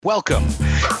Welcome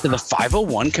to the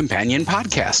 501 Companion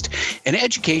Podcast, an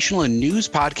educational and news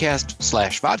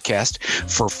podcast/vodcast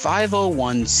for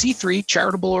 501c3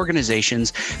 charitable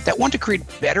organizations that want to create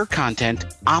better content,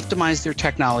 optimize their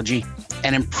technology,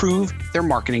 and improve their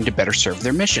marketing to better serve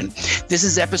their mission. This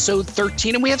is episode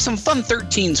 13, and we have some fun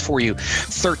 13s for you.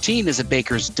 13 is a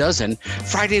baker's dozen.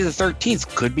 Friday the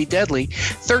 13th could be deadly.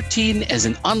 13 is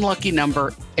an unlucky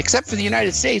number, except for the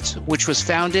United States, which was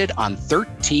founded on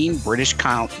 13 British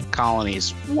colonies.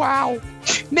 Wow.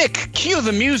 Nick, cue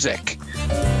the music.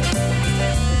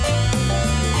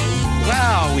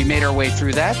 Wow, we made our way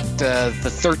through that. The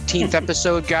 13th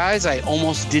episode, guys. I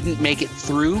almost didn't make it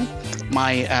through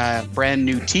my brand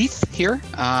new teeth here.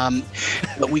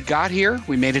 But we got here.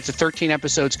 We made it to 13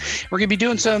 episodes. We're going to be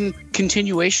doing some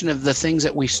continuation of the things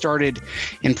that we started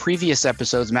in previous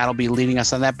episodes. Matt will be leading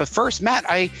us on that. But first, Matt,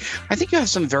 I think you have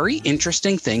some very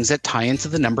interesting things that tie into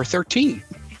the number 13.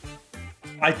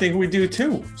 I think we do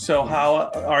too. So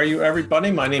how are you, everybody?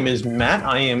 My name is Matt.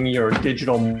 I am your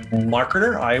digital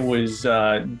marketer. I was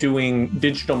doing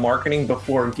digital marketing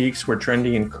before geeks were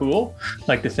trendy and cool. I'd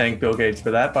like to thank Bill Gates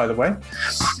for that, by the way.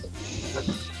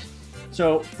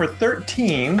 So for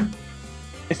 13,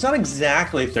 it's not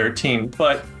exactly 13,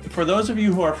 but for those of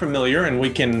you who are familiar, and we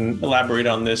can elaborate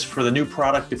on this, for the new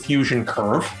product diffusion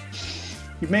curve,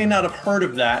 you may not have heard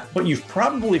of that, but you've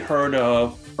probably heard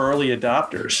of early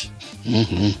adopters.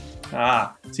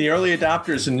 Mm-hmm. See, early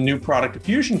adopters in the new product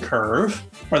diffusion curve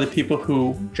are the people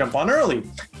who jump on early.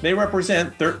 They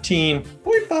represent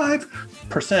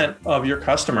 13.5% of your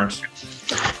customers.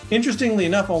 Interestingly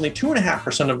enough, only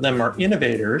 2.5% of them are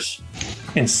innovators,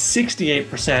 and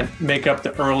 68% make up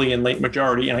the early and late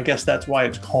majority. And I guess that's why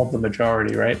it's called the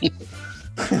majority, right?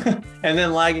 And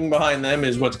then lagging behind them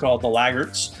is what's called the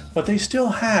laggards, but they still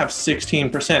have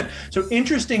 16%. So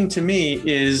interesting to me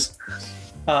is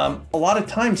a lot of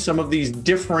times some of these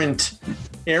different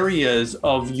areas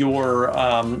of your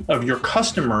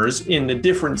customers in the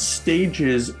different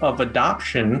stages of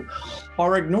adoption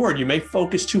are ignored. You may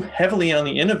focus too heavily on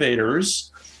the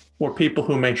innovators or people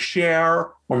who may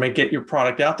share or may get your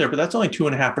product out there, but that's only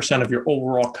 2.5% of your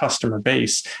overall customer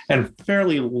base and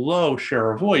fairly low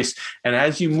share of voice. And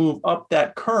as you move up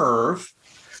that curve,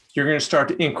 you're going to start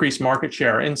to increase market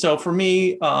share. And so for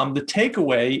me, the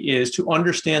takeaway is to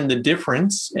understand the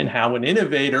difference in how an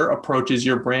innovator approaches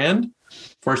your brand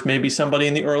versus maybe somebody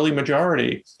in the early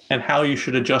majority, and how you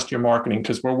should adjust your marketing,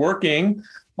 because we're working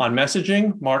on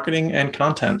messaging, marketing, and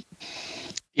content.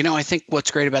 You know, I think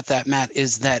what's great about that, Matt,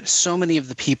 is that so many of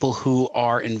the people who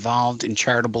are involved in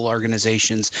charitable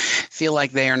organizations feel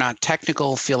like they are not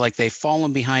technical, feel like they've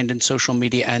fallen behind in social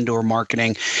media and or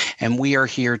marketing, and we are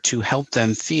here to help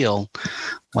them feel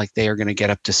like they are going to get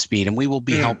up to speed, and we will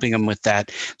be helping them with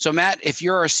that. So, Matt, if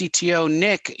you're our CTO,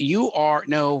 Nick, you are,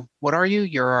 no, what are you?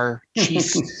 You're our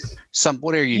chief,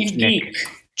 what are you, Nick?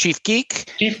 Chief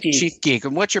Geek? Chief Geek.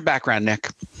 And what's your background, Nick?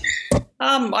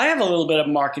 I have a little bit of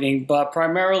marketing, but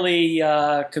primarily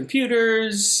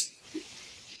computers,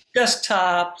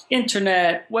 desktop,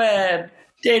 internet, web,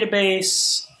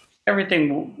 database,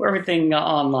 everything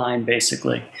online,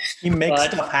 basically. You make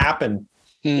stuff happen.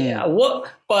 Yeah.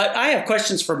 But I have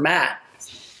questions for Matt.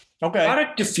 Okay.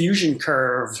 Product diffusion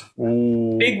curve.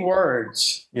 Ooh. Big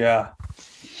words. Yeah.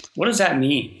 What does that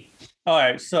mean? All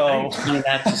right. So explain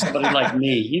that to somebody like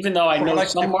me, even though I know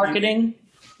some marketing.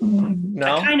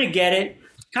 No. I kind of get it.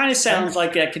 Kind of sounds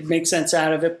like I could make sense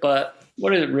out of it, but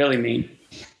what does it really mean?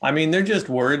 I mean, they're just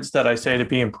words that I say to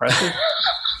be impressive.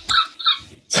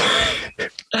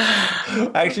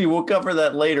 Actually, we'll cover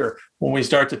that later when we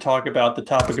start to talk about the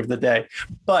topic of the day.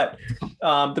 But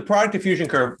the product diffusion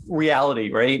curve,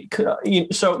 reality, right?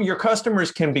 So your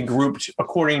customers can be grouped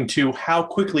according to how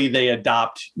quickly they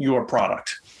adopt your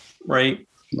product, right?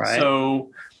 Right.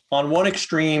 So on one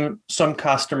extreme, some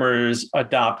customers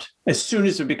adopt as soon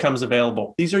as it becomes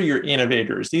available. These are your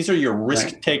innovators. These are your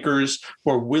risk takers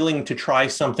who are willing to try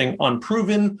something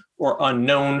unproven or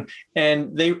unknown.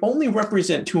 And they only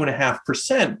represent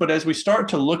 2.5%. But as we start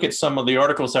to look at some of the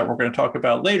articles that we're going to talk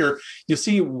about later, you'll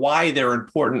see why they're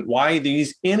important, why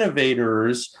these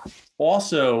innovators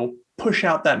also push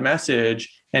out that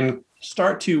message and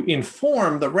start to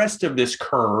inform the rest of this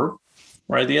curve,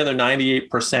 right? The other 98%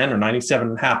 or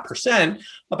 97.5%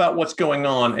 about what's going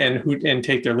on and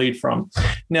take their lead from.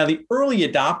 Now, the early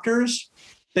adopters,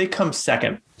 they come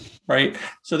second, right?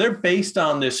 So they're based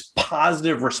on this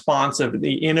positive response of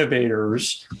the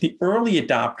innovators. The early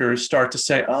adopters start to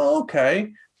say, oh,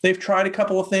 okay, they've tried a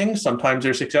couple of things. Sometimes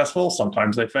they're successful,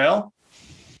 sometimes they fail.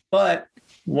 But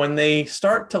when they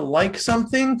start to like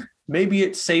something, maybe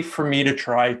it's safe for me to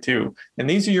try too. And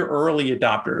these are your early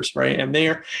adopters, right? And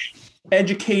they're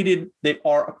educated, they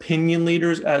are opinion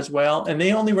leaders as well, and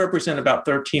they only represent about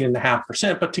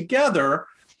 13.5%. But together,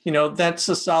 that's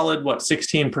a solid,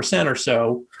 16% or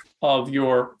so of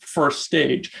your first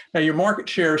stage. Now, your market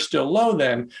share is still low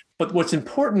then, but what's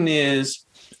important is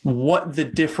what the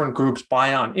different groups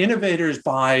buy on. Innovators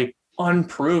buy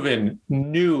unproven,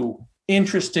 new,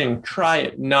 interesting, try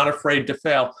it, not afraid to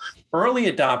fail.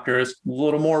 Early adopters, a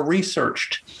little more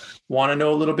researched, want to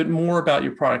know a little bit more about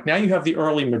your product. Now you have the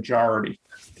early majority.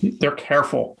 They're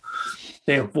careful.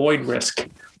 They avoid risk,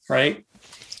 right?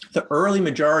 The early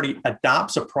majority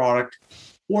adopts a product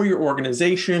or your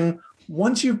organization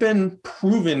once you've been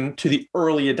proven to the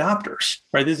early adopters,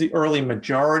 right? This is the early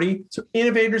majority. So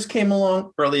innovators came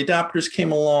along, early adopters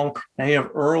came along, now you have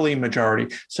early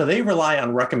majority. So they rely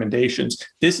on recommendations.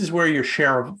 This is where your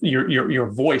share of your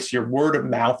voice, your word of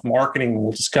mouth marketing,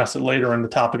 we'll discuss it later on the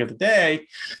topic of the day,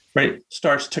 right,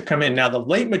 starts to come in. Now, the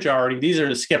late majority, these are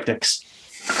the skeptics,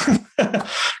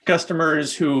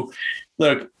 customers who,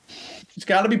 look, it's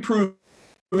got to be proven,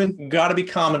 got to be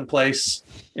commonplace,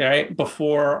 right?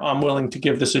 Before I'm willing to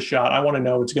give this a shot. I want to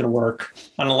know it's going to work.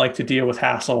 I don't like to deal with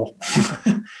hassle.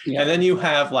 Yeah. And then you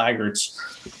have laggards.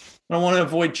 I don't want to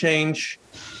avoid change.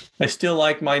 I still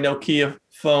like my Nokia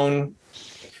phone,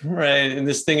 right? And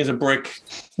this thing is a brick.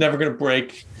 It's never going to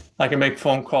break. I can make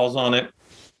phone calls on it.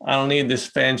 I don't need this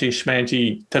fancy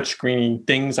schmancy touchscreen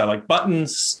things. I like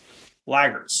buttons.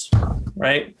 Laggards,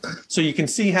 right? So you can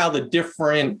see how the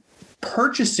different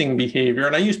purchasing behavior,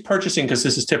 and I use purchasing because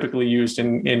this is typically used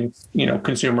in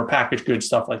consumer packaged goods,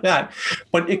 stuff like that,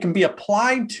 but it can be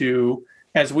applied to,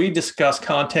 as we discuss,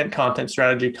 content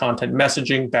strategy, content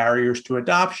messaging, barriers to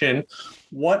adoption.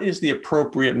 What is the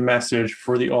appropriate message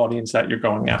for the audience that you're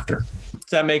going after? Does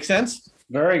that make sense?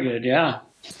 Very good. Yeah.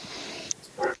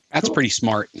 That's pretty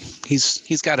smart.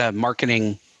 He's got a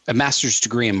master's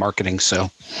degree in marketing, so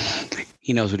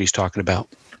he knows what he's talking about.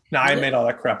 No, I made all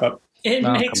that crap up. It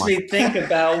makes me think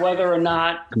about whether or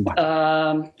not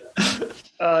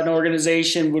an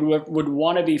organization would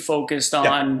want to be focused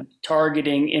on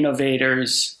targeting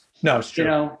innovators. No, it's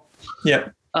true.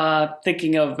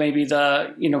 Thinking of maybe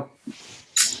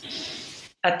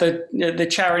at the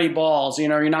charity balls,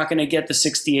 you're not going to get the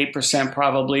 68%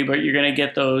 probably, but you're going to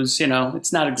get those,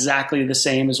 it's not exactly the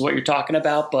same as what you're talking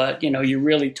about, but, you're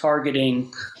really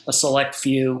targeting a select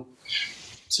few.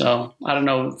 So I don't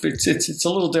know. It's a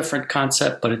little different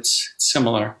concept, but it's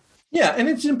similar. Yeah, and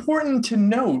it's important to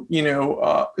note,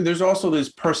 there's also these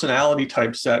personality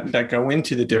types that go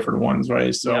into the different ones,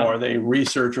 right? So Are they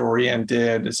research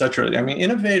oriented, et cetera? I mean,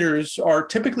 innovators are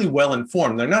typically well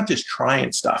informed. They're not just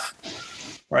trying stuff,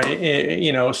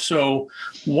 right? So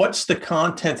what's the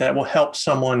content that will help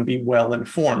someone be well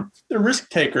informed? They're risk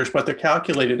takers, but they're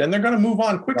calculated, and they're going to move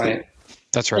on quickly. Right.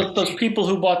 That's right. Those people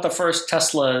who bought the first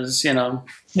Teslas,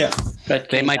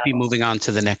 they might be moving on to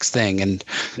the next thing, and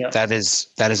that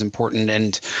is important.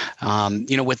 And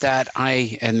with that,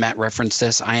 I and Matt referenced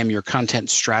this. I am your content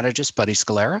strategist, Buddy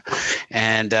Scalera,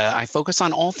 and I focus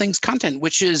on all things content,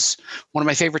 which is one of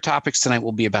my favorite topics tonight.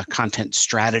 Will be about content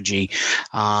strategy,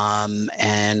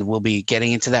 and we'll be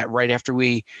getting into that right after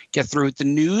we get through the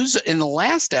news. In the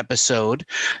last episode,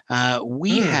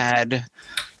 we had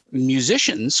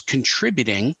musicians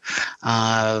contributing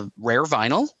rare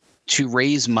vinyl to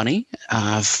raise money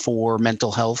for mental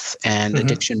health and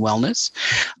addiction wellness.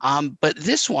 But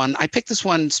this one, I picked this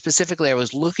one specifically. I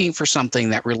was looking for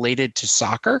something that related to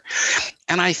soccer,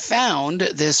 and I found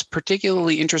this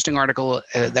particularly interesting article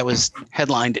that was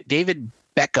headlined, David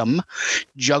Beckham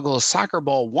juggles soccer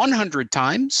ball 100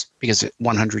 times, because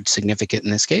 100 is significant in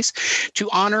this case, to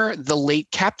honor the late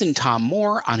Captain Tom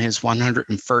Moore on his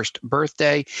 101st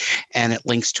birthday. And it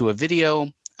links to a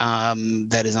video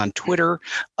that is on Twitter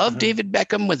of David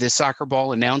Beckham with his soccer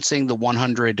ball announcing the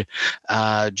 100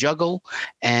 juggle,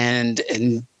 and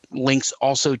links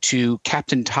also to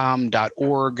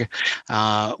captaintom.org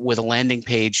with a landing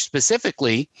page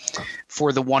specifically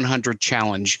for the 100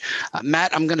 challenge.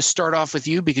 Matt, I'm going to start off with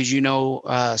you because you know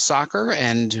soccer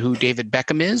and who David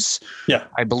Beckham is,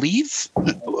 I believe.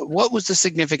 What was the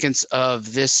significance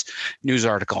of this news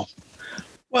article?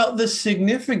 Well, the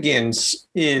significance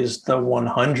is the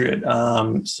 100.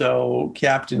 So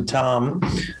Captain Tom,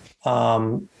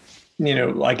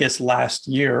 I guess last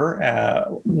year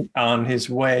on his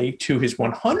way to his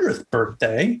 100th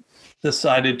birthday,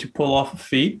 decided to pull off a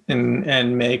feat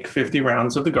and make 50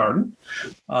 rounds of the Garden.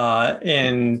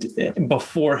 And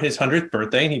before his 100th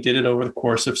birthday, and he did it over the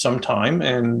course of some time.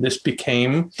 And this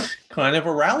became kind of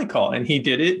a rally call. And he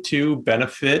did it to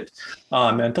benefit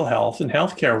mental health and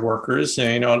healthcare workers,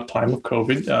 at a time of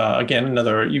COVID. Again,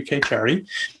 another UK charity.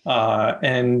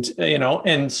 And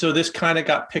so this kind of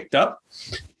got picked up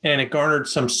and it garnered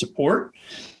some support.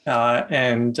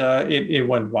 And it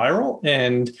went viral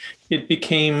and it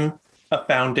became a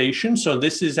foundation. So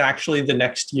this is actually the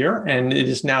next year, and it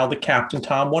is now the Captain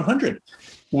Tom 100,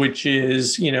 which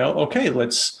is, okay,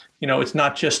 let's, it's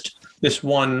not just this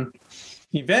one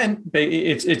event, but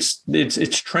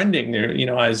it's trending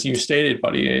there, as you stated,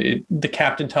 buddy. The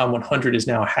Captain Tom 100 is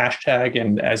now a hashtag,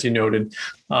 and as you noted,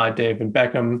 David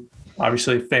Beckham,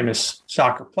 obviously a famous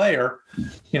soccer player,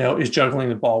 is juggling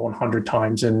the ball 100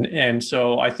 times. And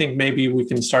so I think maybe we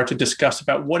can start to discuss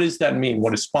about what does that mean?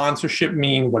 What does sponsorship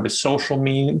mean? What does social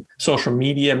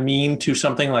media mean to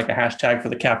something like a hashtag for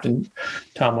the Captain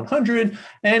Tom 100?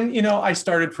 And, I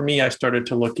started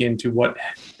to look into what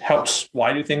helps.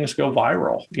 Why do things go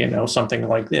viral? Something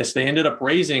like this. They ended up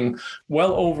raising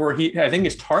well over, I think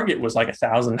his target was like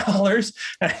 $1,000.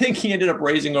 I think he ended up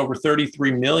raising over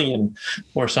 33 million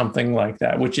or something like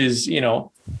that, which is,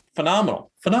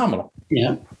 phenomenal.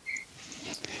 Yeah.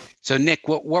 So, Nick,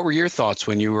 what were your thoughts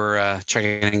when you were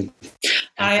checking?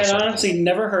 I had honestly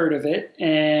never heard of it,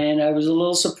 and I was a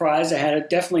little surprised. I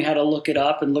definitely had to look it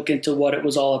up and look into what it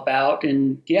was all about.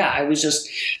 And yeah, I was just,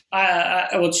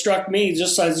 what struck me,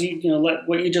 just as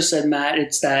what you just said, Matt,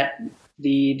 it's that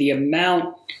the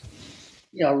amount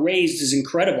raised is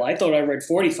incredible. I thought I read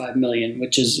 45 million,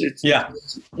 which is it's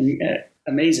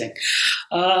amazing.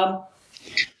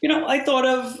 I thought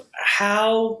of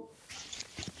how,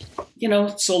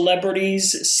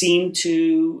 celebrities seem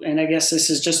to, and I guess this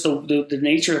is just the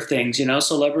nature of things,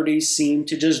 celebrities seem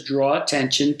to just draw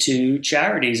attention to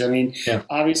charities. I mean,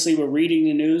 Obviously we're reading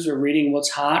the news, we're reading what's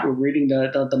hot, we're reading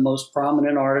the most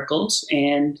prominent articles.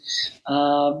 And,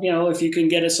 if you can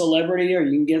get a celebrity or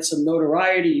you can get some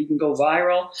notoriety, you can go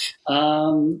viral.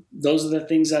 Those are the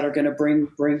things that are going to bring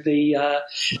the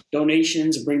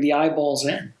donations, bring the eyeballs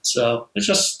in. So it's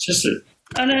just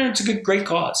and it's a great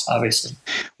cause, obviously.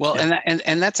 Well,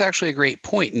 and that's actually a great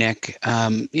point, Nick.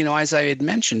 As I had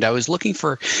mentioned, I was looking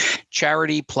for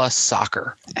charity plus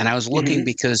soccer, and I was looking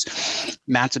because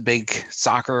Matt's a big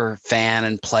soccer fan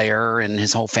and player, and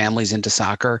his whole family's into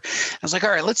soccer. I was like, all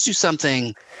right, let's do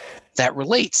something that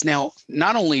relates. Now,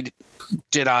 not only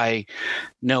did I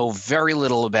know very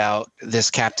little about this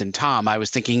Captain Tom, I was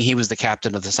thinking he was the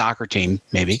captain of the soccer team,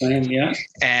 maybe. Yeah.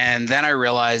 And then I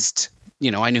realized,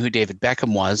 I knew who David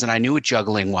Beckham was, and I knew what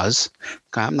juggling was.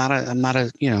 I'm not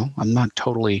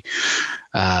totally,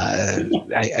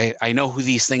 I know who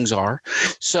these things are.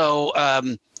 So,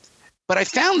 but I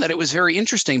found that it was very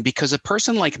interesting because a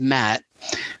person like Matt,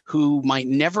 who might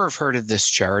never have heard of this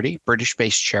charity,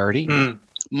 British-based charity,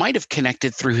 might have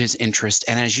connected through his interest.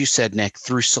 And as you said, Nick,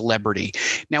 through celebrity.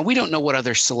 Now, we don't know what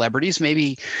other celebrities,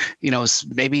 maybe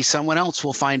someone else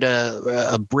will find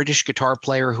a British guitar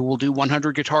player who will do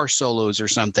 100 guitar solos or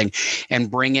something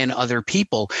and bring in other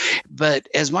people. But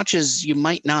as much as you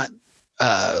might not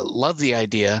love the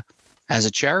idea as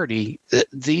a charity,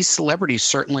 these celebrities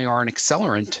certainly are an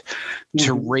accelerant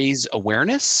to raise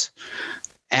awareness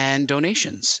and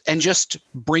donations and just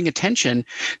bring attention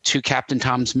to Captain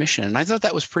Tom's mission. And I thought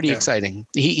that was pretty exciting.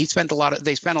 They spent a lot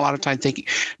of time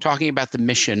talking about the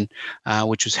mission,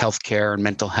 which was healthcare and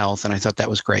mental health. And I thought that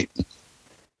was great.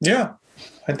 Yeah,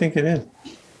 I think it is.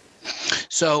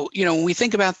 So, when we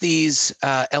think about these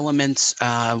elements,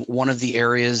 one of the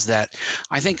areas that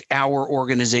I think our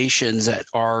organizations that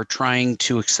are trying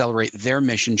to accelerate their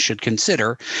mission should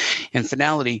consider in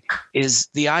finality is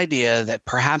the idea that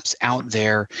perhaps out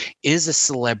there is a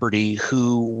celebrity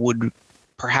who would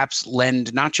perhaps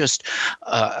lend not just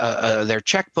their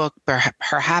checkbook, but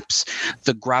perhaps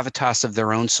the gravitas of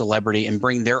their own celebrity and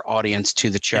bring their audience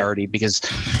to the charity because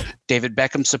David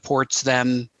Beckham supports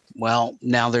them. Well,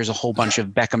 now there's a whole bunch of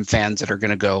Beckham fans that are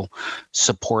going to go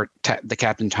support the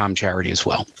Captain Tom charity as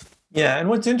well. Yeah, and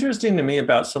what's interesting to me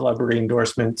about celebrity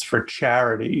endorsements for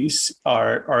charities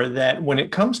are that when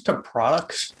it comes to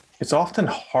products, it's often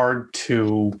hard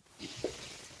to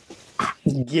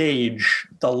gauge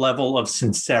the level of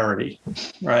sincerity,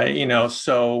 right?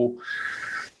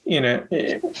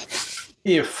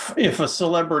 If a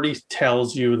celebrity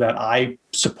tells you that I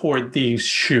support these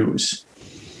shoes,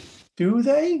 do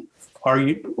they?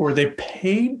 Are they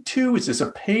paid to? Is this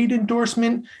a paid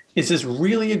endorsement? Is this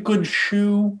really a good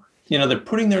shoe? they're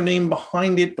putting their name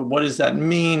behind it, but what does that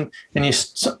mean? And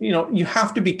you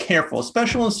have to be careful,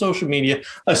 especially on social media,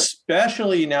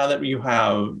 especially now that you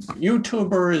have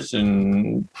YouTubers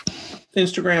and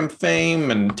Instagram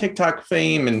fame and TikTok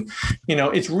fame. And,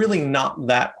 it's really not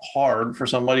that hard for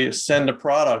somebody to send a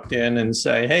product in and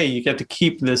say, hey, you get to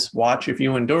keep this watch if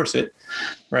you endorse it.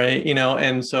 Right.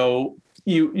 And so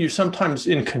you sometimes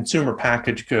in consumer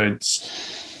packaged goods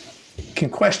can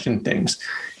question things.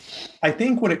 I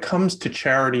think when it comes to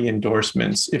charity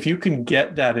endorsements, if you can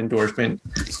get that endorsement,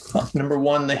 number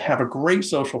one, they have a great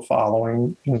social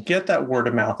following. You can get that word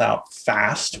of mouth out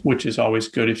fast, which is always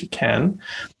good if you can.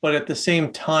 But at the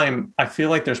same time, I feel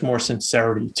like there's more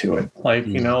sincerity to it. Like,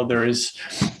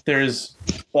 there's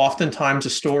oftentimes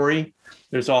a story.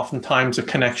 There's oftentimes a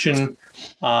connection.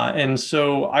 And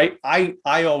so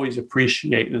I always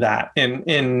appreciate that.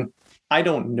 And I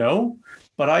don't know,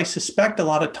 but I suspect a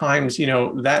lot of times,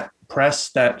 that press,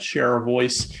 that share of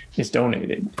voice is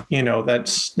donated.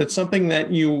 That's something that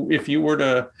if you were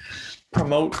to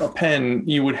promote a pen,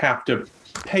 you would have to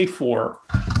pay for,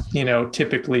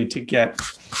 typically to get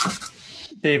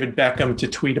David Beckham to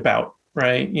tweet about,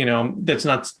 right? That's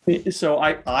not, so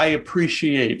I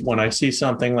appreciate when I see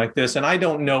something like this, and I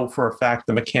don't know for a fact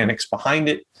the mechanics behind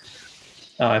it,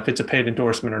 if it's a paid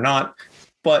endorsement or not,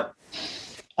 but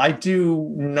I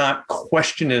do not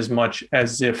question as much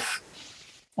as if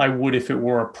I would if it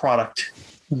were a product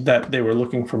that they were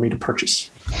looking for me to purchase.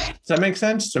 Does that make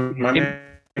sense?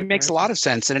 It makes a lot of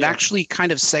sense. And it actually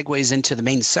kind of segues into the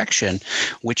main section,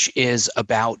 which is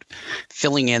about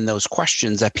filling in those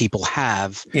questions that people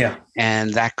have. Yeah.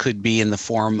 And that could be in the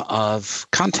form of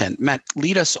content. Matt,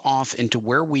 lead us off into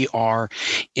where we are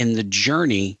in the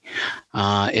journey.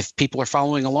 If people are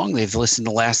following along, they've listened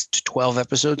to the last 12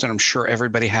 episodes, and I'm sure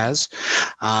everybody has.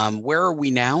 Where are we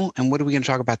now, and what are we going to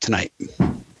talk about tonight?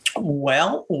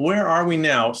 Well, where are we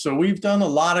now? So we've come a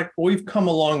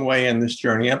long way in this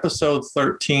journey. Episode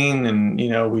 13,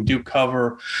 and we do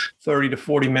cover 30 to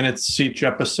 40 minutes each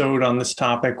episode on this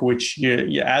topic, which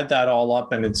you add that all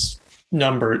up and it's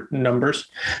numbers,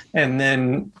 and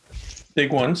then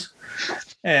big ones.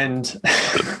 And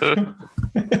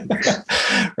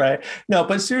right. No,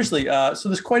 but seriously, so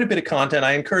there's quite a bit of content.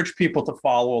 I encourage people to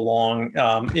follow along.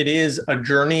 It is a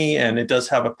journey, and it does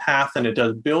have a path, and it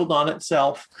does build on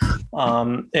itself.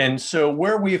 And so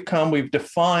where we've come, we've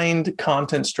defined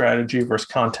content strategy versus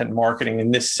content marketing.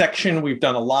 In this section, we've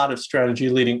done a lot of strategy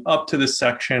leading up to this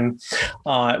section.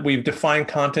 We've defined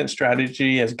content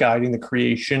strategy as guiding the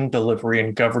creation, delivery,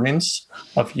 and governance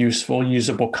of useful,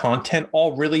 usable content,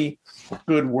 all really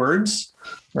good words,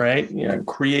 right?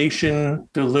 Creation,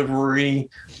 delivery,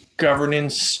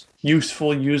 governance,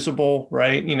 useful, usable,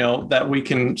 right? That we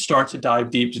can start to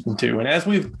dive deep into. And as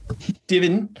we've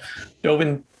dove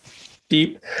in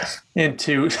deep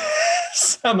into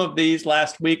some of these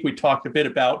last week, we talked a bit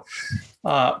about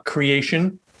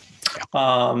creation.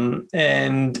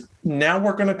 And now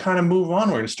we're going to kind of move on.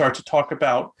 We're going to start to talk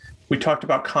about, we talked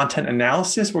about content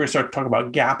analysis. We're going to start to talk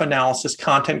about gap analysis,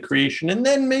 content creation, and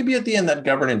then maybe at the end, that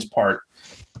governance part.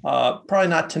 Probably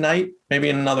not tonight, maybe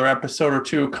in another episode or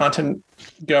two. Content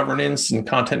governance and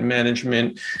content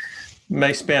management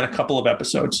may span a couple of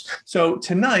episodes. So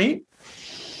tonight,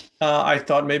 I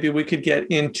thought maybe we could get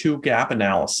into gap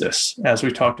analysis as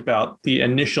we talked about the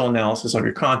initial analysis of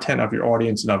your content, of your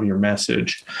audience, and of your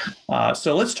message.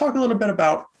 So let's talk a little bit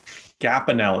about gap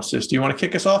analysis. Do you want to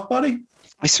kick us off, buddy?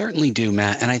 I certainly do,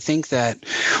 Matt. And I think that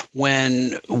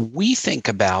when we think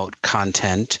about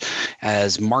content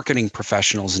as marketing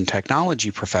professionals and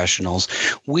technology professionals,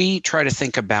 we try to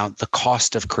think about the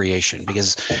cost of creation,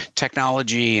 because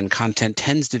technology and content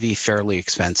tends to be fairly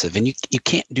expensive, and you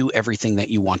can't do everything that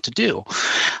you want to do.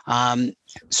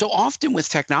 So often with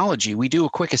technology, we do a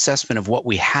quick assessment of what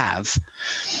we have,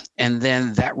 and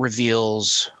then that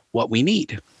reveals what we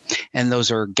need. And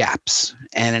those are gaps.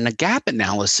 And in a gap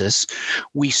analysis,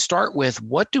 we start with,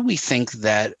 what do we think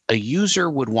that a user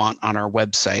would want on our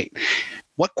website?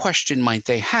 What question might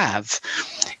they have?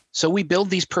 So we build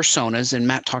these personas, and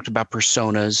Matt talked about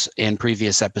personas in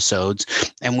previous episodes,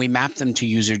 and we map them to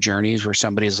user journeys where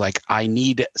somebody's like, I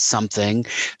need something.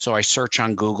 So I search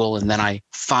on Google, and then I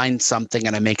find something,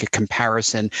 and I make a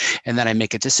comparison, and then I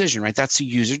make a decision, right? That's a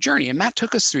user journey. And Matt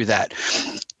took us through that.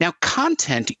 Now,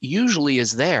 content usually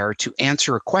is there to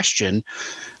answer a question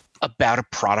about a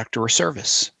product or a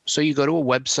service. So you go to a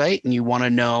website and you want to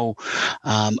know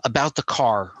about the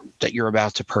car that you're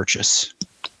about to purchase.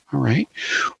 All right.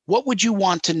 What would you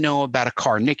want to know about a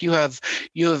car? Nick, you have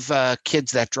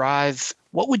kids that drive.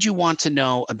 What would you want to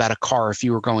know about a car if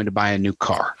you were going to buy a new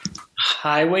car?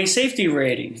 Highway safety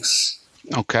ratings.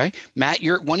 Okay. Matt,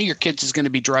 one of your kids is going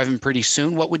to be driving pretty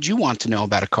soon. What would you want to know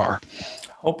about a car?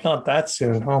 Hope not that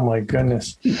soon. Oh my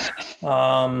goodness.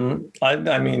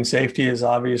 I mean, safety is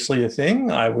obviously a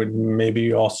thing. I would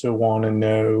maybe also want to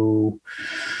know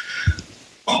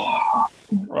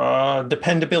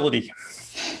dependability.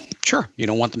 Sure. You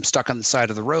don't want them stuck on the side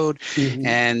of the road,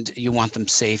 and you want them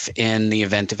safe in the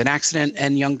event of an accident.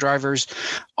 And young drivers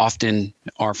often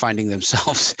are finding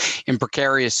themselves in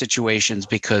precarious situations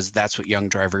because that's what young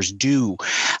drivers do.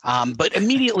 But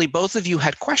immediately, both of you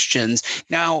had questions.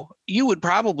 Now, you would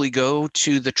probably go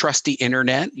to the trusty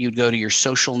internet. You'd go to your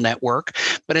social network.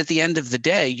 But at the end of the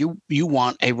day, you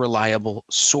want a reliable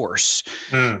source.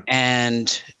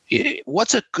 And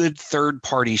what's a good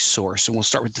third-party source? And we'll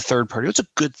start with the third party. What's a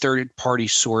good third-party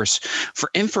source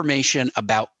for information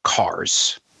about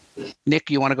cars? Nick,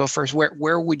 you want to go first?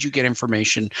 Where would you get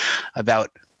information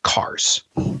about cars?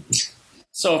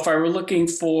 So if I were looking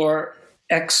for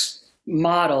X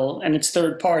model and it's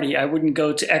third party, I wouldn't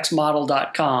go to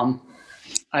xmodel.com.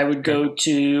 I would go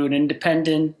to an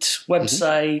independent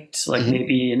website, like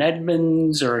maybe an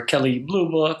Edmunds or a Kelley Blue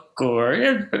Book, or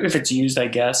if it's used, I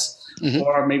guess.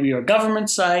 Or maybe a government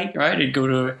site, right? I'd go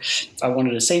to, if I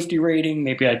wanted a safety rating,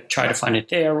 maybe I'd try to find it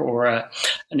there, or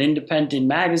an independent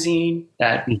magazine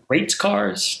that rates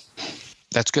cars.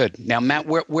 That's good. Now, Matt,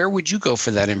 where would you go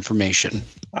for that information?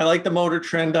 I like the Motor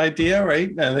Trend idea,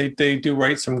 right? They do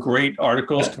write some great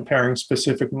articles comparing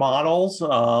specific models.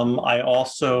 I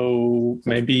also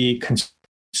maybe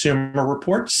Consumer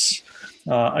Reports.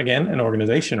 Again, an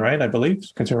organization, right? I believe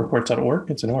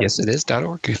consumerreports.org. It's an org. Yes, it is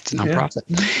 .org. It's a nonprofit.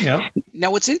 Yeah. Now,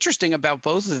 what's interesting about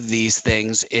both of these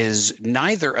things is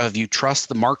neither of you trust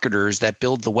the marketers that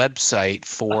build the website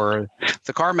for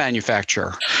the car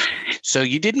manufacturer. So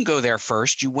you didn't go there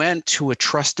first. You went to a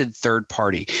trusted third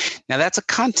party. Now, that's a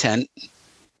content,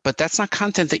 but that's not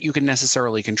content that you can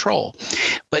necessarily control.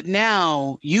 But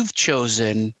now you've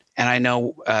chosen, and I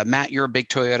know, Matt, you're a big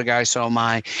Toyota guy, so am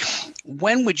I.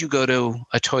 When would you go to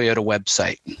a Toyota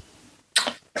website?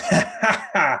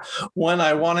 When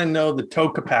I want to know the tow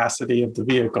capacity of the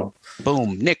vehicle.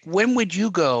 Boom. Nick, when would you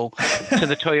go to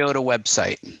the Toyota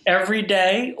website? Every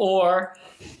day, or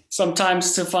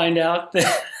sometimes to find out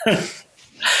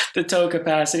the tow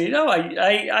capacity. No,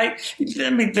 I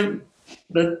mean,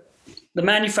 the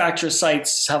manufacturer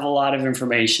sites have a lot of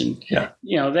information. Yeah.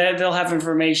 They'll have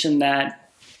information that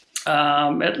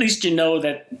at least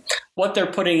that what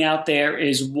they're putting out there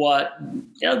is what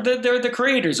they're the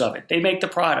creators of it. They make the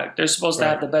product. They're supposed to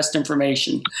have the best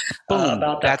information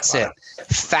about that. That's product. It.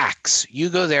 Facts. You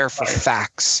go there for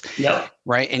facts. Yep.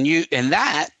 Right. And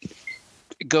that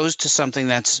goes to something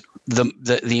that's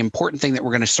the important thing that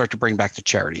we're going to start to bring back to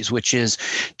charities, which is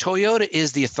Toyota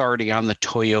is the authority on the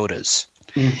Toyotas.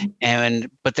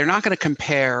 But they're not going to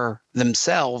compare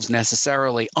themselves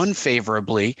necessarily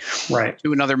unfavorably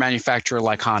to another manufacturer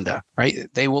like Honda, right?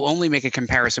 They will only make a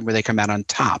comparison where they come out on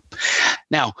top.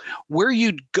 Now, where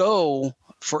you'd go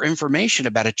for information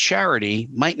about a charity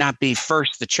might not be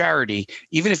first the charity.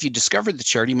 Even if you discovered the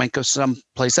charity, you might go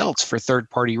someplace else for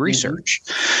third-party research.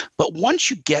 But once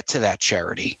you get to that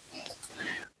charity,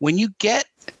 when you get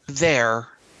there,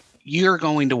 you're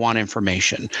going to want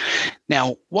information.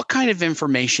 Now, what kind of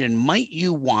information might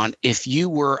you want if you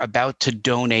were about to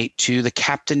donate to the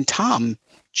Captain Tom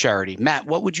charity? Matt,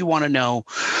 what would you want to know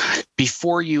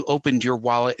before you opened your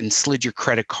wallet and slid your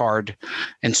credit card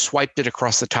and swiped it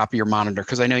across the top of your monitor?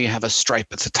 Because I know you have a stripe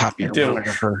at the top of your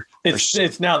monitor.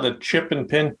 It's now the chip and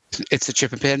pin. It's the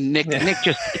chip and pin.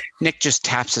 Nick just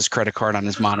taps his credit card on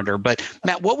his monitor. But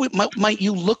Matt, what might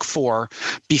you look for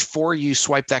before you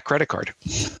swipe that credit card?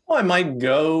 Well, I might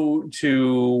go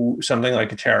to something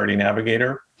like a Charity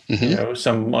Navigator.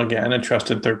 A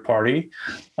trusted third party,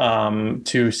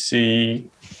 to see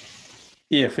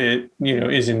if it,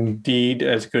 is indeed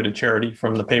as good a charity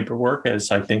from the paperwork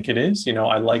as I think it is.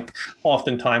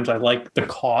 Oftentimes I like the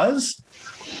cause,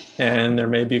 and there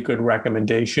may be a good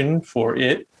recommendation for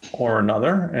it or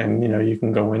another. And, you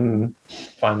can go in and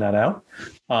find that out.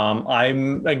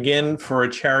 I'm, again, for a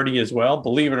charity as well,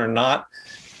 believe it or not.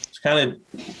 It's kind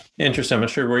of interesting. I'm not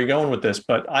sure where you're going with this,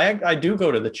 but I do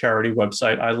go to the charity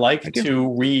website. I like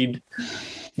to read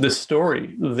the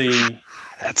story.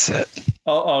 That's it.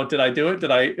 Oh, did I do it?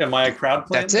 Am I a crowd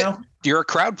pleaser? That's it. You're a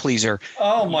crowd pleaser.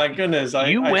 Oh my goodness. I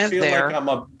feel like I'm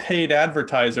a paid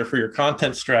advertiser for your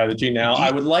content strategy now.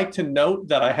 I would like to note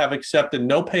that I have accepted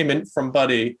no payment from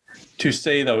Buddy to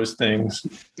say those things.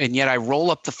 And yet I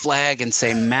roll up the flag and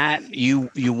say, Matt,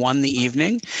 you won the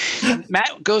evening.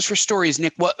 Matt goes for stories.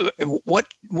 Nick,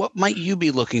 what might you be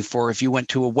looking for if you went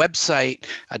to a website,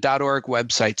 a .org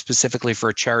website specifically for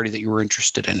a charity that you were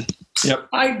interested in? Yep.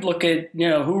 I'd look at,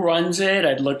 who runs it.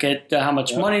 I'd look at how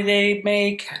much money they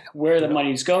make, where the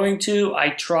money's going to. I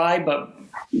try, but,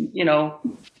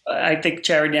 I think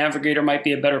Charity Navigator might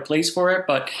be a better place for it.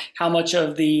 But how much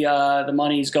of the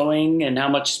money is going and how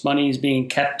much money is being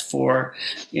kept for,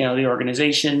 the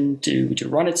organization to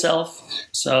run itself.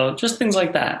 So just things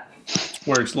like that.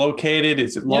 Where it's located,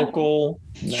 is it local,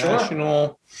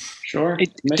 national? Sure.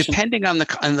 Depending on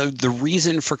the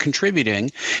reason for contributing,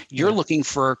 you're looking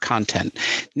for content.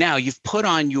 Now, you've put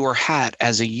on your hat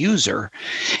as a user,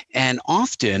 and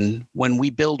often when we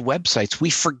build websites, we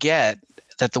forget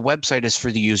that the website is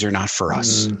for the user, not for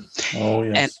us. Oh,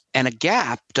 yes. And a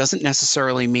gap doesn't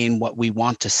necessarily mean what we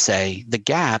want to say. The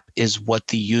gap is what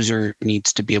the user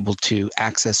needs to be able to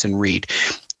access and read.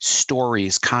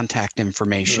 Stories, contact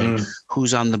information,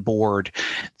 who's on the board.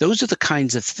 Those are the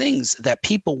kinds of things that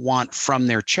people want from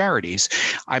their charities.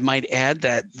 I might add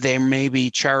that there may be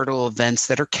charitable events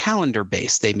that are calendar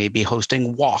based. They may be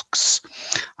hosting walks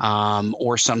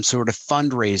or some sort of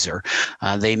fundraiser.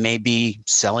 They may be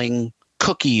selling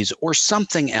cookies or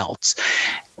something else.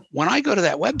 When I go to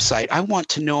that website, I want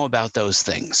to know about those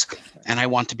things. And I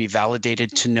want to be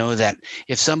validated to know that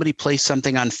if somebody placed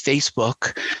something on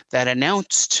Facebook that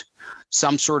announced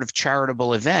some sort of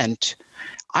charitable event,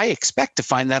 I expect to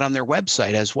find that on their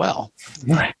website as well.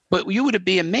 Right. But you would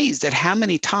be amazed at how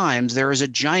many times there is a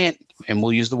giant, and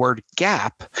we'll use the word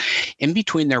gap, in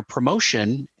between their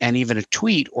promotion and even a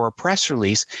tweet or a press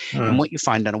release and what you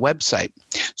find on a website.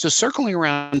 So circling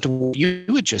around to what you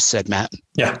had just said, Matt,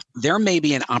 there may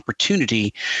be an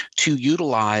opportunity to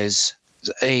utilize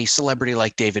a celebrity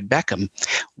like David Beckham.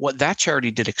 What that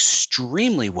charity did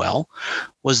extremely well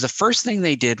was the first thing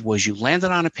they did was you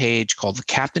landed on a page called the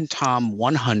Captain Tom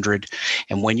 100.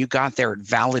 And when you got there, it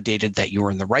validated that you were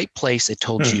in the right place. It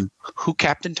told you who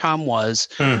Captain Tom was,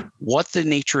 what the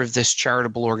nature of this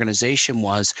charitable organization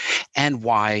was, and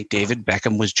why David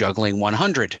Beckham was juggling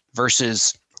 100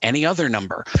 versus any other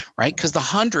number, right? Because the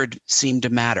 100 seemed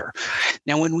to matter.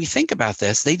 Now, when we think about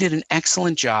this, they did an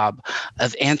excellent job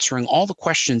of answering all the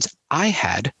questions I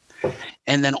had,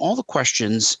 and then all the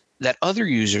questions that other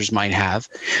users might have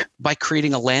by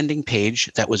creating a landing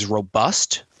page that was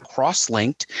robust,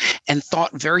 cross-linked, and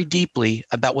thought very deeply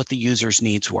about what the user's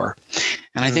needs were.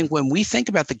 And I think when we think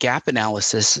about the gap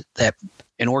analysis that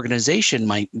an organization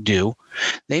might do,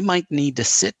 they might need to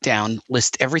sit down,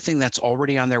 list everything that's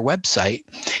already on their website,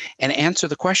 and answer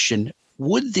the question,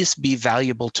 would this be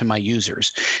valuable to my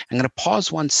users? I'm going to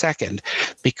pause 1 second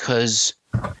because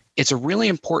it's a really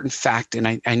important fact,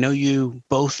 and I know you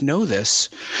both know this.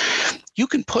 You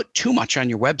can put too much on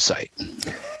your website.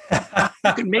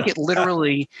 You can make it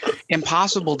literally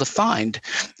impossible to find.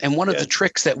 And one of the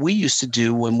tricks that we used to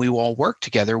do when we all worked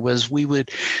together was we would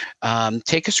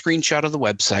take a screenshot of the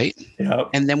website,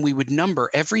 and then we would number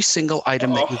every single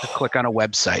item that you could click on a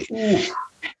website.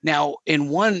 Now, in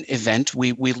one event,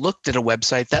 we looked at a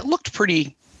website that looked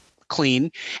pretty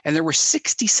clean, and there were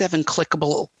 67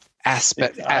 clickable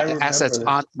assets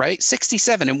on, right?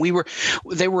 67. And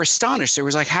they were astonished. They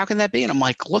was like, how can that be? And I'm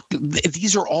like, look,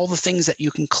 these are all the things that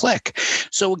you can click.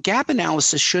 So a gap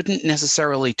analysis shouldn't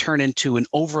necessarily turn into an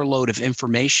overload of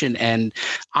information and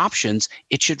options.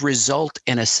 It should result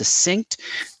in a succinct,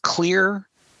 clear,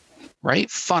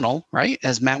 right, funnel, right,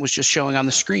 as Matt was just showing on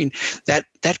the screen, that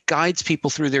guides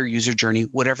people through their user journey,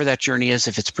 whatever that journey is,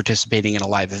 if it's participating in a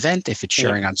live event, if it's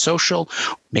sharing on social,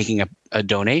 making a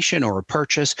donation or a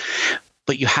purchase.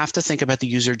 But you have to think about the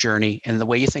user journey. And the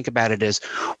way you think about it is,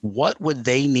 what would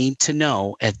they need to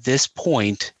know at this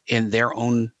point in their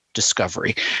own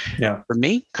discovery? Yeah. For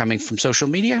me, coming from social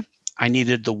media, I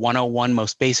needed the 101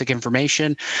 most basic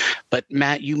information. But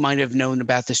Matt, you might have known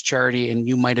about this charity and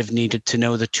you might have needed to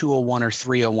know the 201 or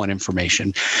 301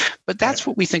 information. But that's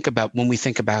what we think about when we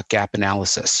think about gap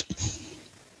analysis.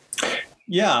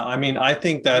 Yeah, I mean, I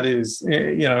think that is,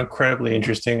 incredibly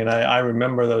interesting. And I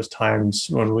remember those times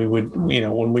when we would,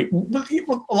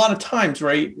 a lot of times,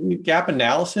 right, gap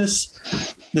analysis,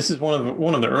 this is one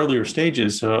of the earlier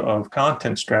stages of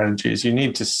content strategies. You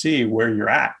need to see where you're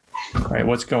at. Right,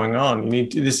 what's going on? You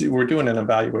need to, we're doing an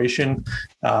evaluation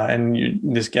and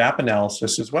this gap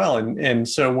analysis as well. And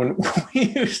so when we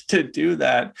used to do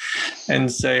that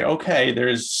and say, okay,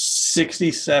 there's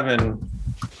 67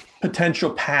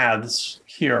 potential paths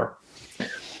here.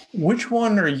 Which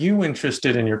one are you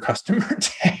interested in your customer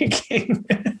taking?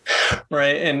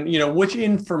 Right. And, which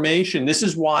information, this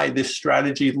is why this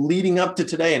strategy leading up to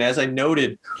today. And as I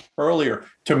noted earlier,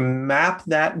 to map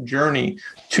that journey,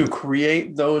 to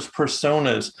create those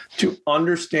personas, to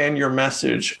understand your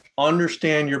message,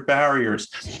 understand your barriers.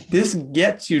 This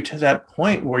gets you to that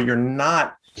point where you're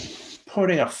not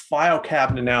putting a file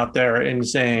cabinet out there and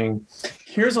saying,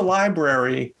 here's a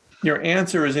library, your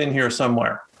answer is in here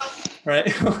somewhere. Right?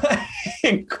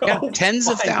 Tens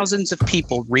of thousands of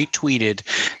people retweeted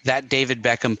that David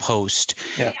Beckham post.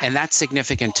 Yeah. And that's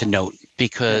significant to note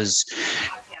because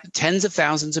tens of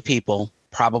thousands of people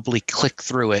probably clicked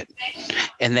through it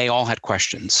and they all had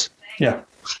questions. Yeah.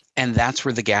 And that's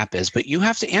where the gap is. But you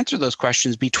have to answer those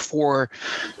questions before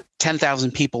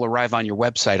 10,000 people arrive on your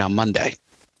website on Monday.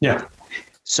 Yeah.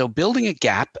 So building a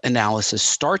gap analysis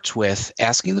starts with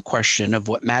asking the question of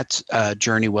what Matt's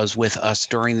journey was with us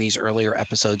during these earlier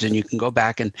episodes. And you can go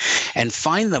back and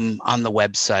find them on the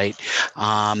website.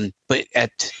 But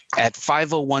at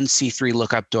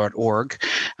 501c3lookup.org,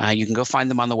 you can go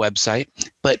find them on the website.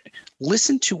 But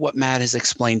listen to what Matt has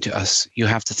explained to us. You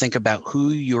have to think about who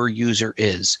your user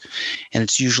is. And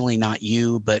it's usually not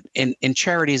you, but in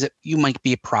charities, you might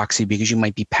be a proxy because you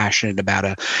might be passionate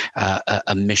about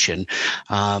a mission.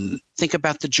 Think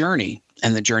about the journey.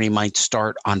 And the journey might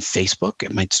start on Facebook.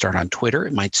 It might start on Twitter.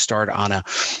 It might start on a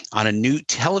new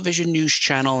television news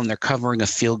channel, and they're covering a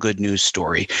feel-good news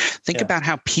story. Think about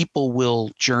how people will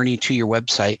journey to your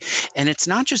website. And it's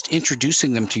not just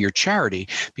introducing them to your charity,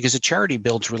 because a charity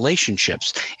builds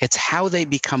relationships. It's how they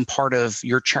become part of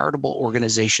your charitable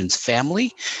organization's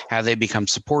family, how they become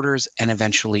supporters, and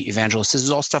eventually evangelists. This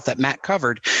is all stuff that Matt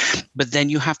covered. But then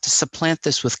you have to supplant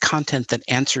this with content that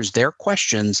answers their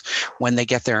questions when they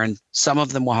get there. And some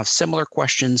of them will have similar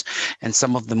questions, and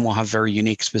some of them will have very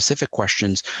unique, specific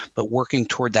questions. But working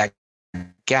toward that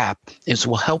gap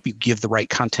will help you give the right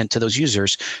content to those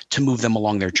users to move them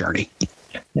along their journey.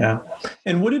 Yeah.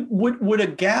 And would a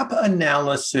gap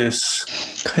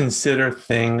analysis consider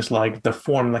things like the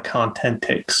form the content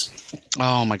takes?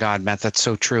 Oh my God, Matt, that's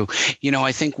so true.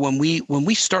 I think when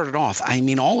we started off,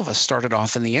 all of us started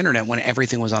off in the internet when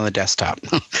everything was on the desktop.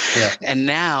 Yeah. And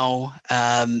now,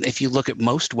 if you look at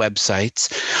most websites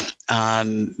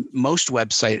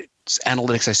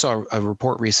analytics, I saw a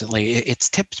report recently, it's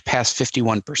tipped past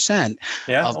 51%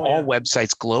 of all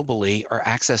websites globally are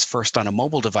accessed first on a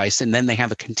mobile device, and then they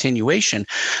have a continuation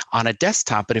on a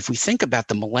desktop. But if we think about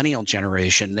the millennial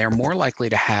generation, they're more likely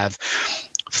to have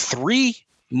 3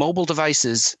 mobile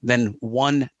devices than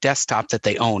one desktop that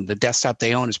they own. The desktop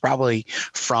they own is probably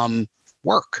from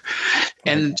work.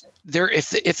 And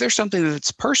if there's something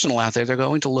that's personal out there, they're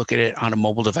going to look at it on a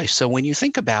mobile device. So when you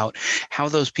think about how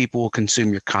those people will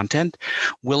consume your content,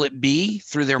 will it be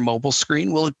through their mobile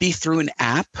screen? Will it be through an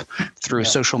app, through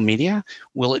social media?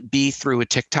 Will it be through a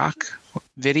TikTok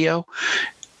video?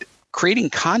 Creating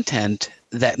content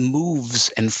that moves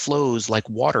and flows like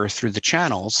water through the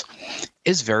channels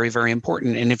is very, very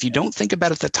important. And if you don't think about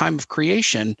it at the time of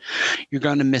creation, you're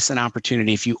going to miss an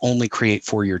opportunity if you only create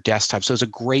for your desktop. So it's a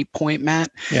great point, Matt.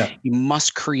 Yeah. You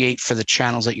must create for the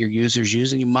channels that your users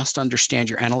use, and you must understand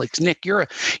your analytics. Nick, you're an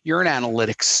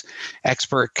analytics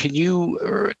expert. Can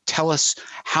you tell us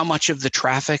how much of the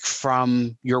traffic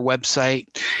from your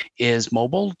website is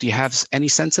mobile? Do you have any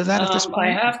sense of that at this point?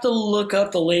 I have to look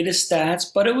up the latest stats,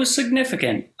 but it was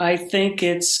significant. I think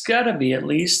it's got to be at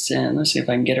least, and let's see if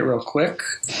I can get it real quick.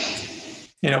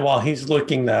 While he's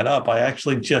looking that up, I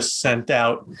actually just sent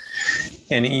out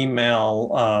an email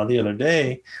the other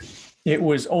day. It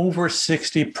was over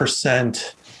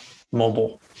 60%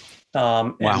 mobile.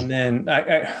 Wow. And then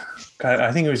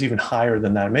I think it was even higher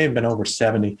than that. It may have been over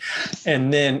 70.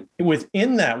 And then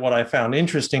within that, what I found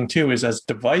interesting too is as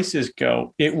devices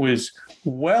go, it was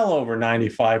well over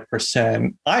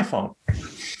 95% iPhone.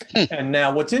 And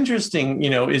now what's interesting,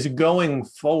 is going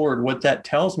forward, what that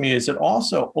tells me is it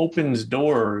also opens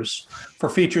doors for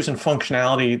features and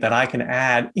functionality that I can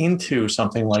add into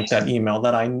something like that email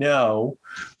that I know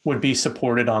would be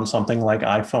supported on something like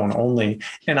iPhone only.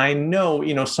 And I know,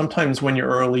 sometimes when you're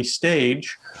early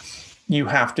stage, you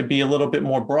have to be a little bit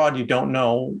more broad. You don't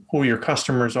know who your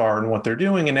customers are and what they're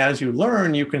doing. And as you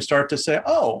learn, you can start to say,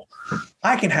 oh,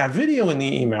 I can have video in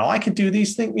the email. I could do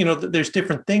these things. There's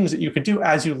different things that you could do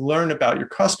as you learn about your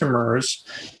customers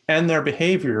and their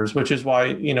behaviors, which is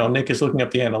why, Nick is looking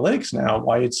up the analytics now,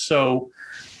 why it's so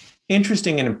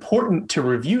interesting and important to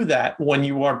review that when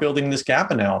you are building this gap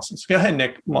analysis. Go ahead,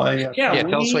 Nick. Tell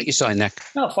us what you saw, Nick.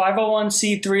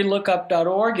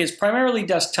 501c3lookup.org is primarily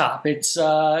desktop. It's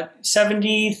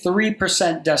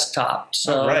 73% desktop.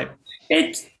 So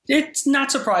it's not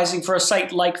surprising for a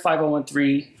site like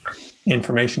 501c3.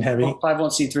 Information heavy.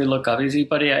 501c3 lookup.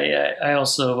 But I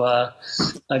also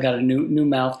I got a new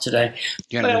mouth today.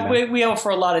 We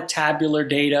offer a lot of tabular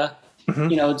data.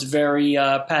 Mm-hmm. It's very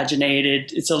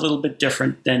paginated. It's a little bit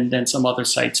different than some other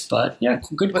sites, but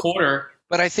good quarter.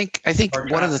 But I think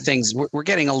one of the things we're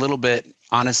getting a little bit,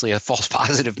 honestly, a false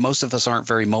positive. Most of us aren't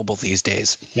very mobile these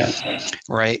days. Yeah.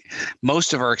 Right.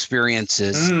 Most of our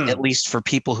experiences, at least for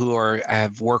people who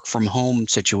have work from home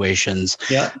situations,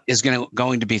 is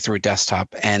going to be through a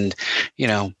desktop. And,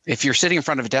 if you're sitting in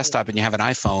front of a desktop and you have an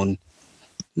iPhone,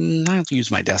 I'll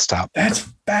use my desktop. That's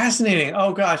fascinating.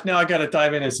 Oh gosh, now I got to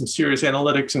dive into some serious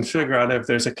analytics and figure out if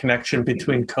there's a connection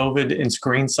between COVID and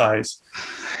screen size.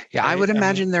 Yeah, I would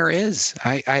imagine there is.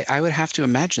 I would have to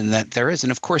imagine that there is.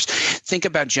 And of course, think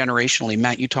about generationally.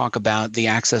 Matt, you talk about the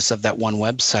access of that one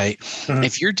website. Mm-hmm.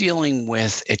 If you're dealing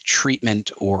with a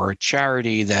treatment or a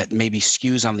charity that maybe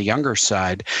skews on the younger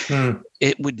side,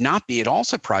 it would not be at all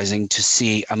surprising to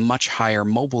see a much higher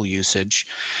mobile usage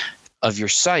of your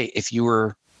site if you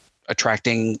were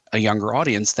attracting a younger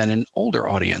audience than an older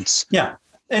audience. Yeah.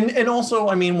 And also,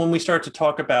 I mean, when we start to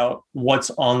talk about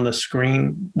what's on the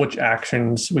screen, which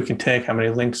actions we can take, how many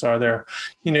links are there,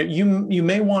 you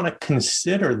may want to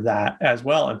consider that as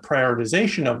well, and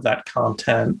prioritization of that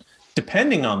content,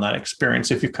 depending on that experience,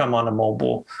 if you come on a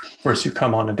mobile versus you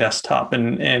come on a desktop.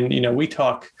 And we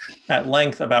talk at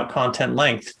length about content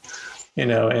length,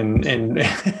 and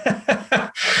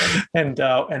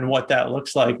and what that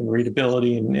looks like, and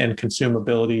readability and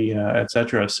consumability, et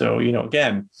cetera. So,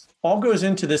 again, all goes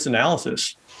into this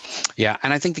analysis. Yeah.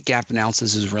 And I think the gap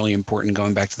analysis is really important,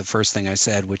 going back to the first thing I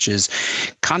said, which is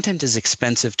content is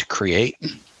expensive to create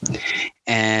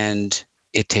and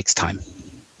it takes time.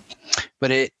 But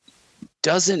it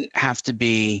doesn't have to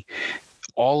be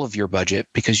all of your budget,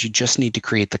 because you just need to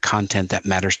create the content that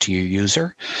matters to your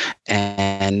user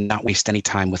and not waste any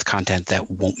time with content that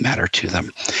won't matter to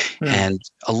them. And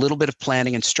a little bit of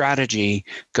planning and strategy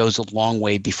goes a long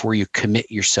way before you commit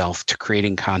yourself to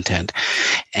creating content,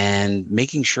 and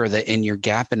making sure that in your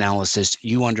gap analysis,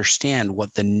 you understand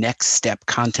what the next step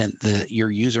content that your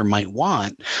user might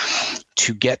want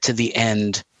to get to the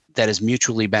end that is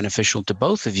mutually beneficial to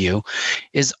both of you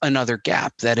is another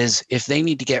gap. That is, if they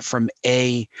need to get from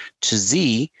A to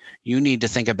Z, you need to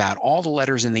think about all the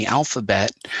letters in the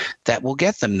alphabet that will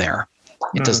get them there.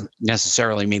 It doesn't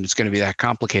necessarily mean it's going to be that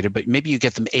complicated, but maybe you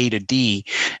get them A to D,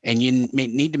 and you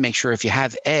need to make sure if you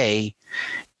have A,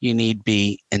 you need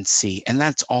B and C. And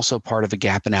that's also part of a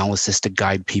gap analysis to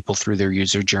guide people through their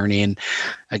user journey. And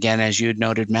again, as you had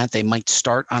noted, Matt, they might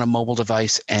start on a mobile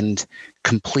device and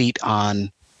complete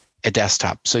on a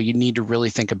desktop. So you need to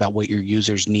really think about what your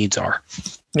users' needs are.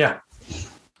 Yeah,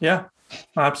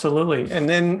 absolutely. And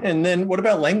then what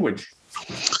about language?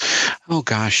 Oh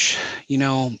gosh,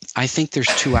 I think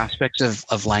there's two aspects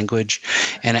of language,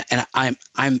 and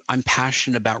I'm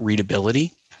passionate about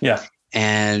readability. Yeah.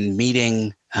 And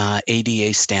meeting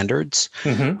ADA standards.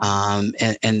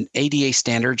 And ADA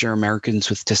standards are Americans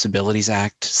with Disabilities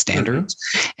Act standards.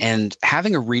 And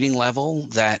having a reading level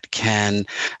that can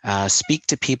speak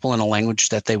to people in a language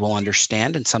that they will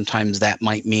understand. And sometimes that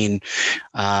might mean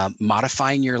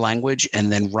modifying your language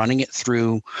and then running it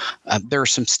through. There are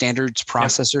some standards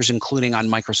processors, including on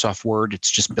Microsoft Word.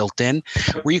 It's just built in,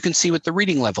 where you can see what the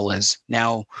reading level is.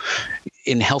 Now,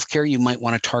 in healthcare, you might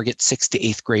want to target 6th to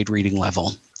 8th grade reading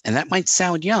level. And that might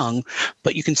sound young,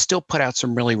 but you can still put out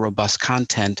some really robust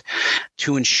content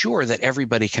to ensure that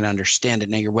everybody can understand it.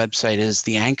 Now, your website is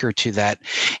the anchor to that.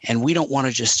 And we don't want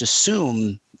to just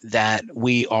assume that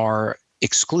we are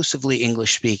exclusively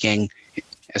English speaking,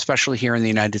 especially here in the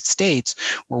United States,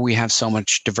 where we have so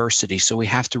much diversity. So we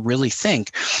have to really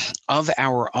think of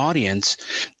our audience.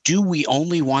 Do we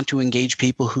only want to engage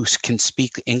people who can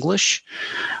speak English?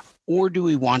 Or do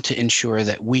we want to ensure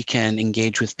that we can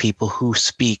engage with people who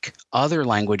speak other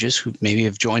languages, who maybe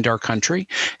have joined our country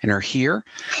and are here?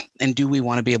 And do we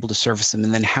want to be able to service them?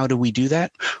 And then how do we do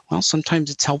that? Well, sometimes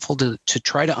it's helpful to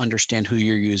try to understand who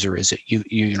your user is.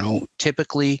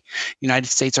 Typically, United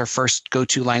States, our first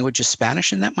go-to language is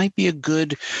Spanish, and that might be a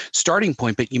good starting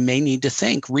point, but you may need to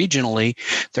think regionally,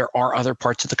 there are other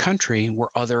parts of the country where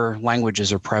other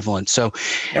languages are prevalent. So,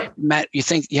 Matt,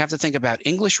 you have to think about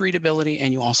English readability,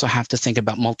 and you also have to think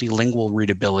about multilingual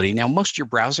readability. Now, most of your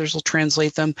browsers will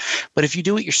translate them, but if you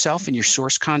do it yourself and your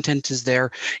source content is there,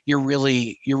 you're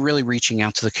really reaching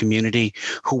out to the community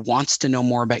who wants to know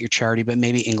more about your charity, but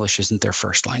maybe English isn't their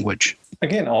first language.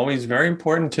 Again, always very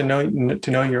important to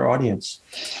know your audience.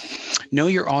 Know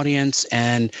your audience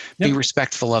and be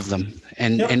respectful of them.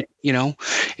 And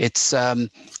it's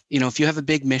if you have a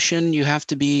big mission, you have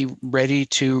to be ready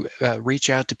to reach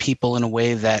out to people in a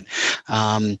way that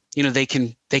they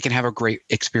can have a great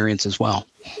experience as well.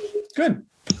 Good.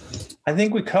 I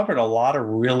think we covered a lot of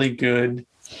really good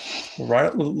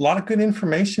Right. A lot of good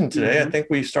information today. Mm-hmm. I think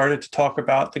we started to talk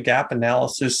about the gap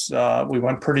analysis. We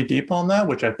went pretty deep on that,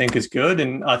 which I think is good.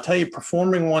 And I'll tell you,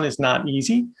 performing one is not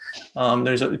easy.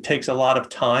 It takes a lot of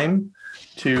time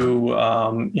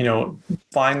to,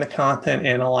 find the content,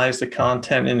 analyze the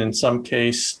content. And in some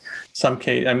case,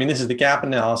 I mean, this is the gap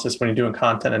analysis. When you're doing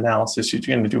content analysis, you're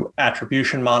going to do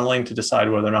attribution modeling to decide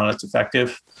whether or not it's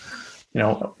effective.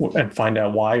 And find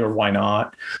out why or why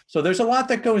not. So there's a lot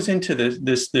that goes into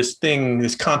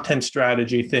this content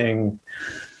strategy thing.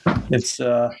 It's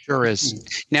sure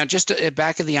is. Now, just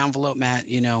back of the envelope, Matt,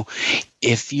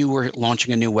 if you were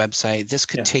launching a new website, this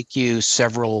could take you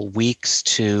several weeks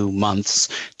to months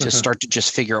to start to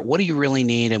just figure out what do you really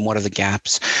need and what are the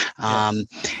gaps.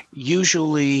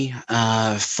 Usually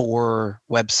for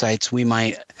websites, we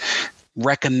might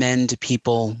recommend to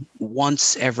people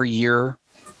once every year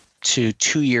to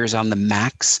 2 years on the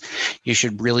max, you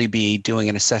should really be doing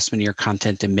an assessment of your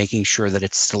content and making sure that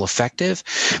it's still effective,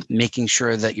 making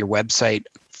sure that your website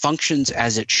functions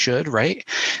as it should, right?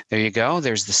 There you go.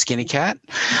 There's the skinny cat.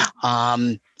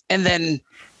 And then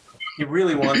he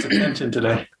really wants attention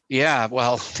today. Yeah,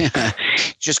 well,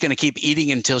 just going to keep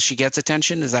eating until she gets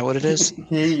attention. Is that what it is?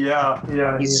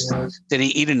 Did he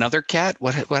eat another cat?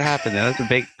 What happened? That's a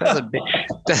big.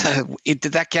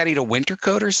 Did that cat eat a winter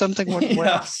coat or something? What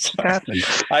happened?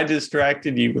 I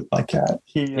distracted you with my cat.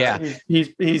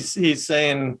 He's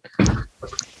saying,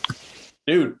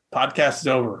 dude, podcast is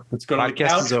over. Let's go to the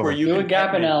couch where you do a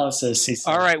gap analysis.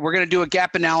 All right, we're going to do a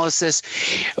gap analysis.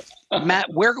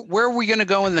 Matt, where are we going to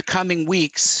go in the coming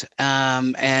weeks?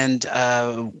 And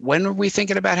when are we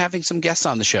thinking about having some guests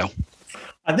on the show?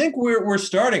 I think we're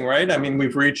starting, right? I mean,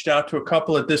 we've reached out to a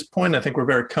couple at this point. I think we're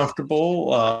very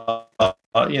comfortable,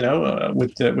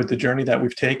 with the journey that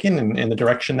we've taken and the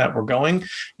direction that we're going.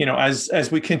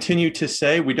 As we continue to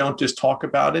say, we don't just talk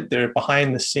about it. They're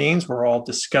behind the scenes. We're all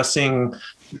discussing.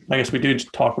 I guess we do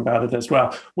talk about it as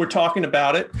well. We're talking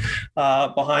about it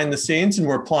behind the scenes, and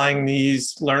we're applying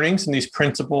these learnings and these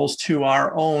principles to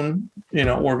our own,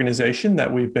 organization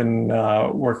that we've been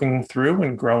working through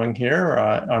and growing here,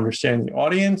 understanding the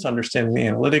audience, understanding the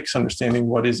analytics, understanding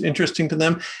what is interesting to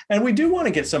them. And we do want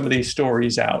to get some of these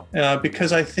stories out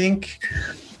because I think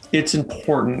it's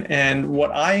important. And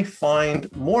what I find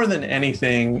more than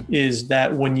anything is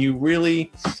that when you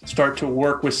really start to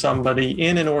work with somebody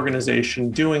in an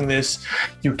organization doing this,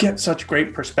 you get such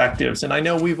great perspectives. And I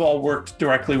know we've all worked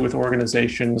directly with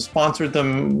organizations, sponsored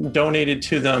them, donated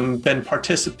to them, been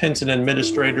participants and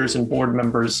administrators and board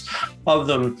members of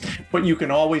them, but you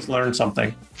can always learn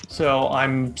something. So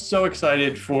I'm so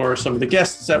excited for some of the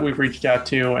guests that we've reached out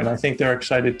to, and I think they're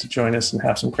excited to join us and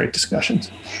have some great discussions.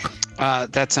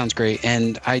 That sounds great.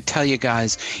 And I tell you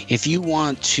guys, if you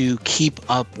want to keep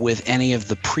up with any of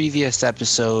the previous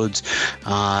episodes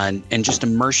and just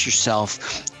immerse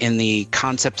yourself in the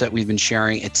concept that we've been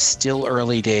sharing, it's still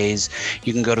early days.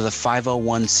 You can go to the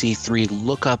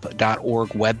 501c3lookup.org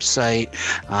website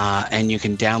and you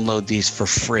can download these for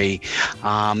free.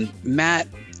 Matt,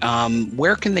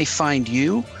 where can they find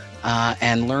you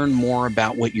and learn more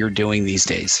about what you're doing these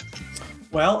days?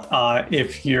 Well,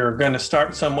 if you're going to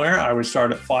start somewhere, I would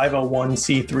start at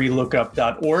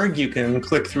 501c3lookup.org. You can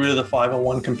click through to the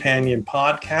 501 Companion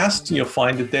podcast. You'll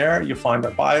find it there. You'll find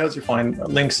our bios. You'll find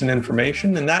links and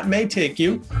information. And that may take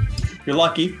you, if you're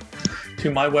lucky,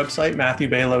 to my website,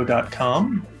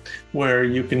 matthewbalo.com, where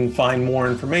you can find more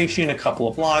information, a couple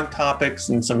of blog topics,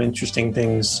 and some interesting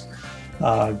things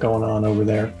going on over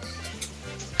there.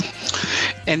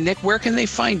 And Nick, where can they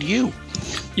find you?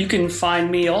 You can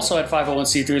find me also at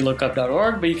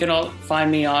 501c3lookup.org, but you can find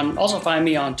me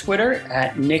on Twitter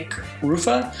at Nick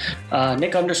Rufa,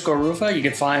 Nick_Rufa. You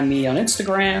can find me on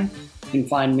Instagram. You can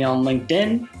find me on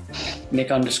LinkedIn,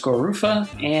 Nick_Rufa.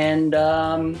 And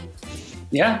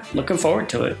looking forward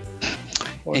to it.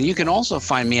 And you can also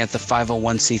find me at the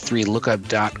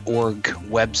 501c3lookup.org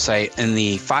website in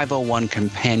the 501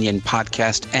 Companion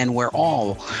podcast, and where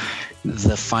all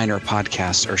the finer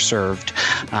podcasts are served.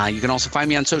 You can also find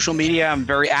me on social media. I'm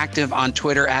very active on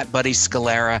Twitter at Buddy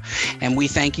Scalera. And we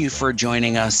thank you for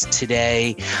joining us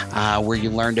today, where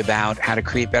you learned about how to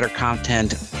create better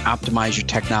content, optimize your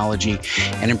technology,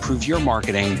 and improve your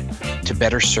marketing to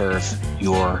better serve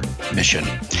your mission.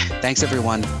 Thanks,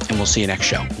 everyone, and we'll see you next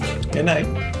show. Good night.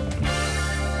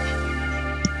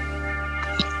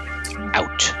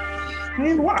 Out.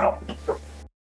 And wow.